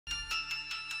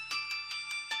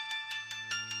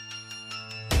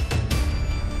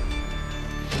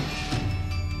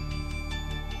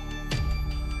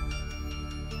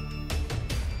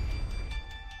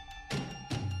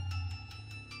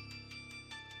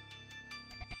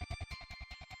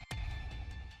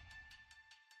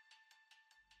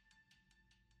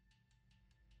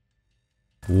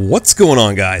What's going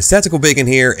on, guys? Tactical Bacon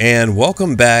here, and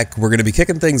welcome back. We're going to be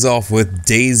kicking things off with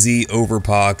DayZ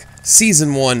Overpoch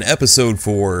Season 1, Episode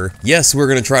 4. Yes, we're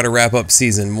going to try to wrap up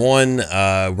Season 1.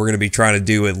 We're going to be trying to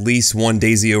do at least one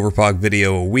DayZ Overpoch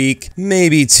video a week,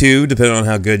 maybe two, depending on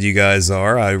how good you guys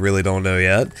are. I really don't know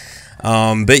yet.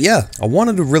 But yeah, I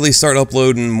wanted to really start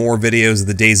uploading more videos of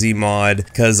the DayZ mod,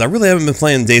 because I really haven't been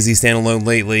playing DayZ Standalone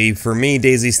lately. For me,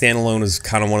 DayZ Standalone is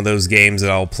kind of one of those games that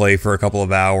I'll play for a couple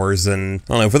of hours, and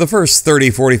I don't know, for the first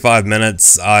 30-45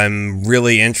 minutes, I'm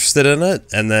really interested in it,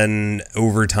 and then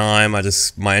over time,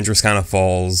 my interest kind of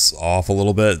falls off a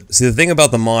little bit. See, the thing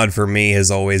about the mod for me has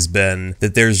always been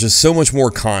that there's just so much more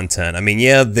content. I mean,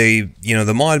 yeah, the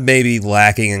mod may be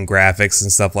lacking in graphics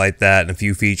and stuff like that, and a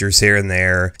few features here and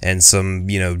there, and some,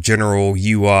 general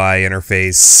UI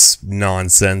interface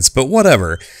nonsense, but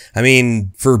whatever. I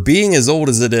mean, for being as old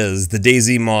as it is, the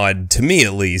DayZ mod, to me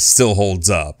at least, still holds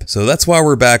up. So that's why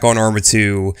we're back on Arma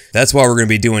 2. That's why we're going to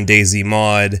be doing DayZ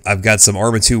mod. I've got some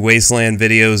Arma 2 Wasteland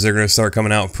videos that are going to start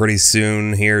coming out pretty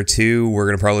soon here too. We're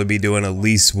going to probably be doing at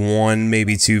least one,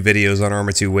 maybe two videos on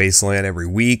Arma 2 Wasteland every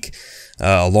week.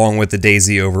 Along with the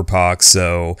DayZ Overpoch,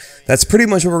 so that's pretty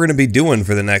much what we're going to be doing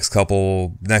for the next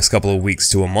couple of weeks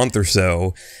to a month or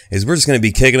so, is we're just going to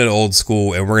be kicking it old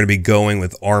school, and we're going to be going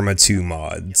with Arma 2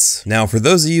 mods. Now, for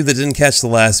those of you that didn't catch the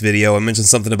last video, I mentioned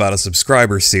something about a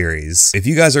subscriber series. If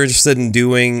you guys are interested in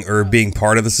doing or being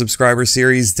part of the subscriber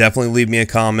series, definitely leave me a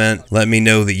comment. Let me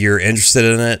know that you're interested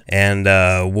in it, and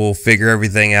we'll figure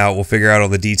everything out. We'll figure out all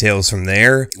the details from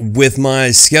there. With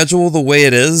my schedule the way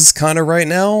it is kind of right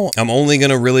now, I'm only going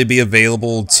to really be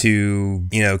available to,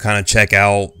 kind of check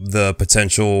out the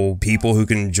potential people who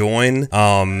can join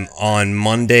on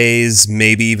Mondays,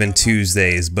 maybe even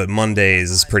Tuesdays, but Mondays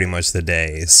is pretty much the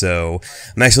day. So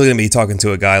I'm actually going to be talking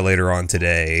to a guy later on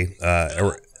today,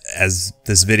 or as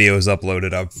this video is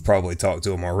uploaded, I've probably talked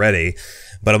to him already.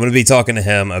 But I'm going to be talking to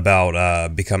him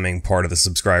about becoming part of the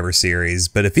subscriber series.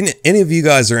 But if any of you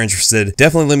guys are interested,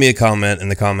 definitely leave me a comment in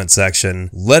the comment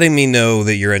section, letting me know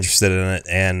that you're interested in it,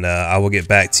 and I will get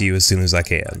back to you as soon as I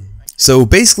can. So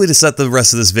basically, to set the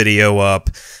rest of this video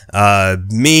up,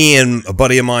 me and a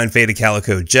buddy of mine, Faded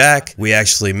Calico Jack, we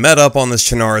actually met up on this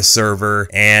Chernarus server,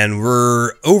 and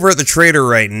we're over at the trader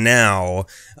right now.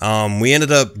 We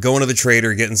ended up going to the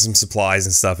trader, getting some supplies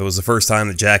and stuff. It was the first time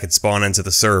that Jack had spawned into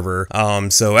the server.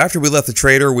 So after we left the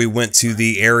trader, we went to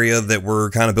the area that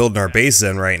we're kind of building our base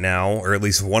in right now, or at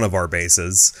least one of our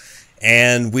bases.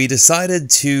 And we decided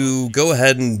to go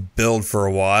ahead and build for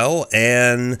a while,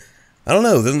 and I don't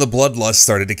know, then the bloodlust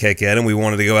started to kick in and we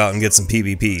wanted to go out and get some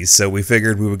PvPs, so we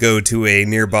figured we would go to a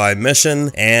nearby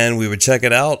mission and we would check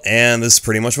it out, and this is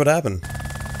pretty much what happened.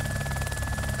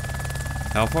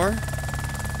 How far?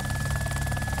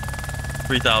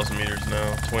 3,000 meters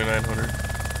now, 2,900.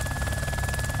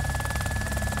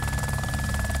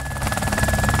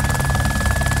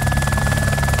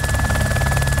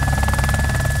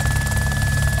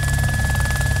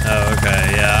 Oh,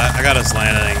 okay, yeah, I got us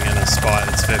landing in a spot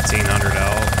that's 1,500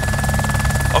 out.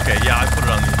 Okay, yeah, I put it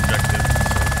on the objective.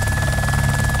 So,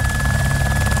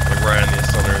 like right on the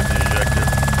center of the objective.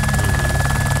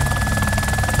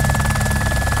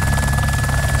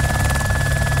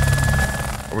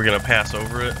 Are we gonna pass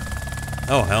over it?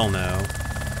 Oh, hell no.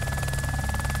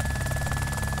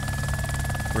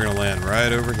 We're gonna land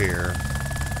right over here.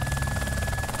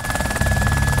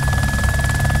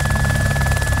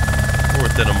 We're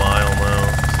within a mile now,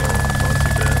 so it's not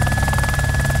too bad.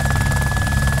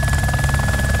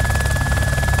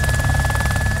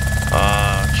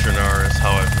 Chernarus,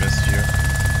 how I've missed you.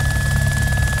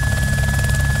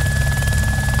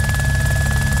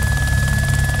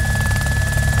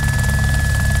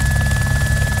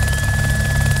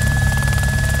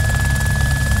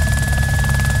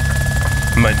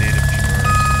 My native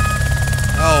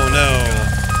Chernarus. Oh no!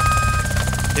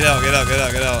 Get out, get out, get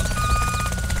out, get out.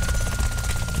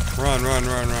 Run, run,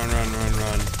 run, run, run, run,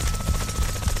 run.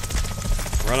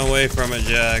 Run away from it,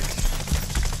 Jack.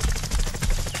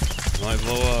 Might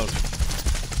blow up.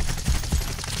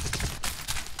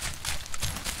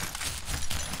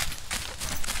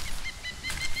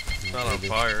 It's not on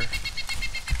fire.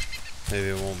 Maybe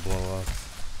it won't blow up.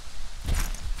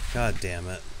 God damn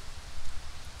it.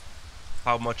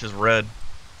 How much is red?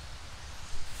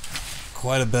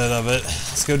 Quite a bit of it.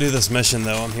 Let's go do this mission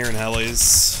though. I'm hearing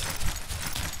helis.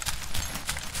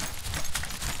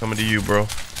 Coming to you, bro.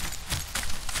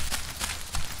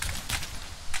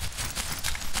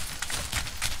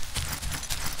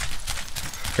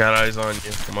 Got eyes on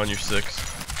you. I'm on your 6.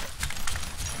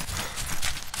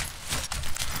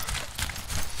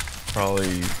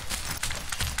 Probably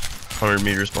 100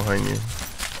 meters behind you.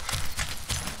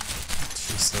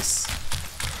 useless.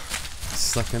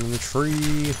 Stuck in the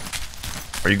tree.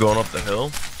 Are you going up the hill?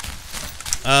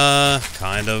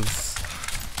 Kind of.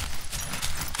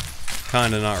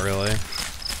 Kinda not really.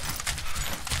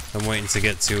 I'm waiting to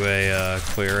get to a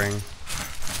clearing.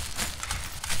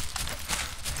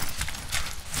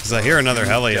 Cause I hear another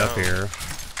heli up here.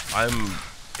 I'm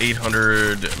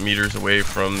 800 meters away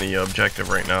from the objective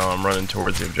right now. I'm running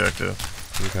towards the objective.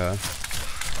 Okay.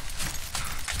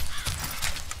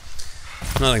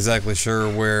 I'm not exactly sure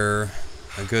where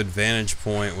a good vantage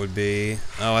point would be.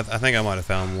 Oh, I think I might have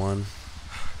found one.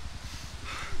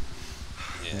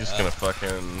 Yeah. I'm just gonna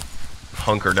fucking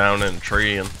hunker down in a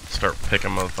tree and start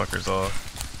picking motherfuckers off.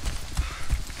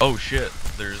 Oh shit,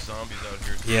 there's zombies out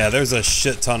here too. Yeah, there's a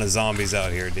shit ton of zombies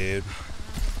out here, dude.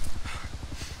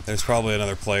 There's probably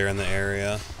another player in the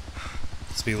area.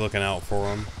 Let's be looking out for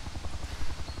them.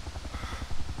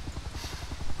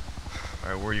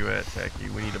 Alright, where you at, Tacky?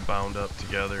 We need to bound up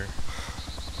together.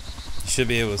 You should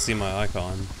be able to see my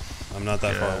icon. I'm not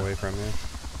that far away from you.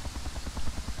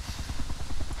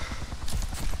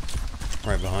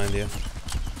 Right behind you.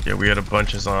 Yeah, we had a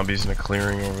bunch of zombies in a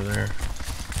clearing over there.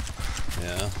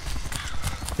 Yeah.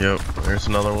 Yep, there's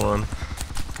another one.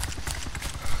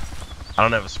 I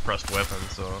don't have a suppressed weapon,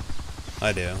 so...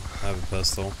 I do. I have a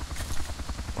pistol.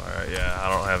 Alright, yeah, I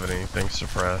don't have anything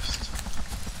suppressed.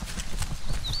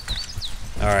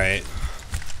 Alright.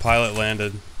 Pilot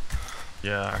landed.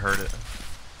 Yeah, I heard it.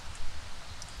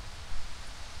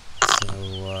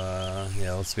 So,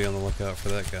 yeah, let's be on the lookout for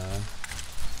that guy.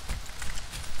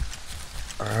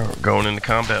 Alright, we're going into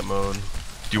combat mode.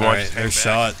 Do you want to there's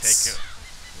shots.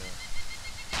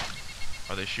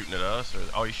 Are they shooting at us? Or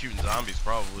oh, he's shooting zombies,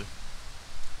 probably.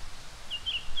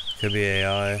 Could be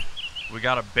AI. We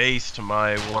got a base to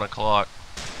my 1 o'clock.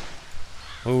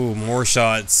 Ooh, more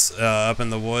shots up in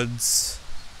the woods.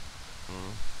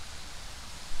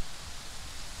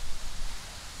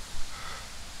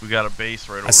 We got a base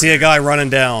right over I see a guy running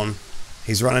down.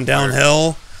 He's running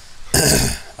downhill.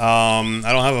 I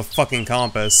don't have a fucking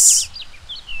compass.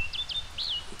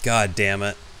 God damn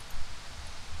it.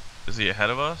 Is he ahead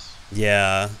of us?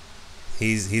 Yeah.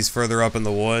 He's further up in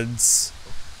the woods.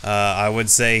 I would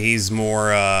say he's more,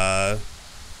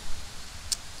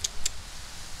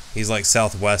 he's like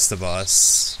southwest of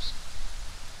us.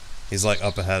 He's like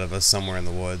up ahead of us somewhere in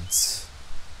the woods.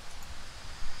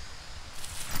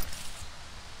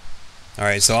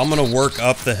 Alright, so I'm gonna work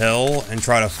up the hill and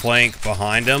try to flank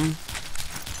behind him.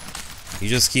 You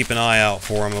just keep an eye out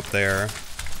for him up there.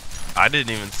 I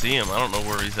didn't even see him. I don't know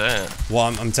where he's at. Well,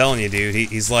 I'm telling you, dude,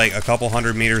 he's like a couple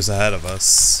 100 meters ahead of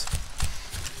us.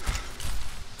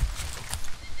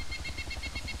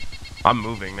 I'm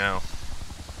moving now.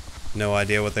 No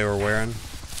idea what they were wearing?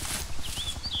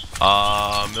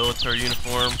 Military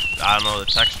uniform. I don't know, the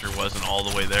texture wasn't all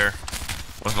the way there.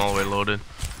 Wasn't all the way loaded.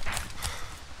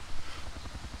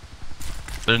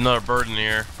 There's another bird in the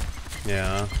air.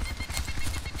 Yeah.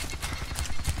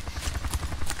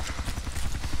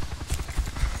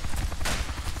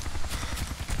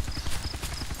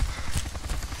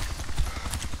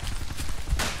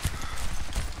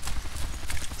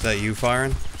 Is that you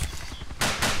firing?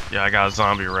 Yeah, I got a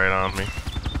zombie right on me.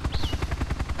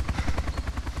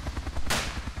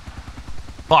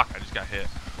 Fuck, I just got hit.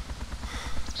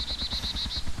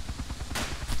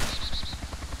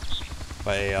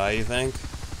 By AI, you think?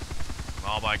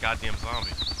 All by a goddamn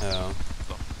zombie. Oh. There's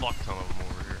a fuck ton of them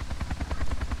over here.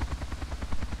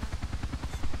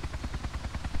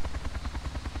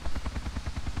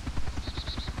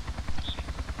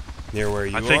 Near where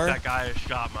you are? I think that guy who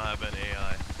shot might have been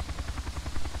AI.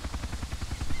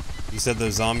 You said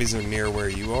those zombies are near where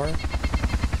you are?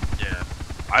 Yeah.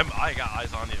 I got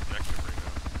eyes on the objective right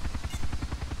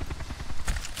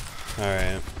now.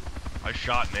 Alright. I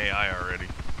shot an AI already.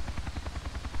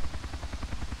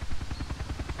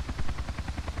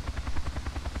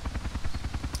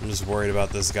 I'm just worried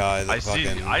about this guy that I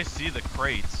see the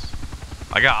crates.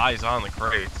 I got eyes on the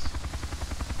crates.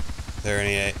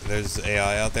 There's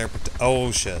AI out there?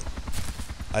 Oh shit.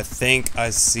 I think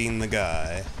I seen the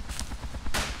guy.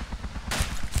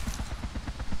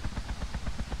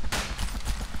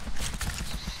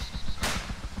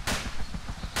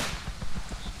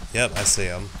 Yep, I see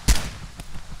him.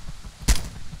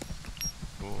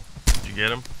 Cool. Did you get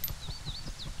him?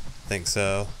 Think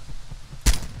so.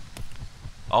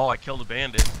 Oh, I killed a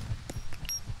bandit.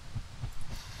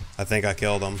 I think I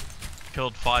killed him.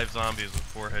 Killed 5 zombies with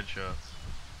 4 headshots.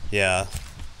 Yeah,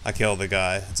 I killed the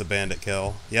guy. It's a bandit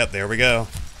kill. Yep, there we go.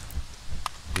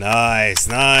 Nice,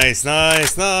 nice,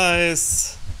 nice,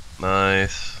 nice.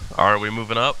 Nice. Alright, we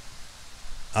moving up?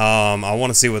 I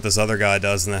want to see what this other guy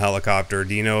does in the helicopter.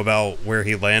 Do you know about where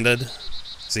he landed?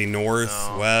 Is he north,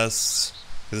 west?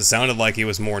 Because it sounded like he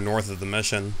was more north of the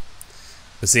mission.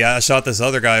 But see, I shot this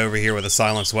other guy over here with a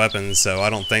silenced weapon, so I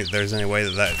don't think there's any way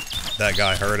that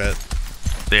guy heard it.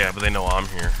 Yeah, but they know I'm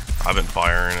here. I've been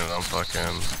firing and I'm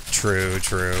fucking... True,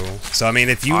 true. So, I mean,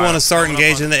 if you want to start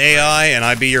engaging the AI and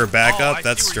I be your backup,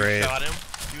 that's straight. Shot him.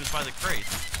 He was by the crate.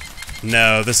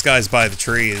 No, this guy's by the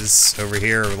trees over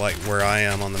here, like where I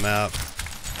am on the map.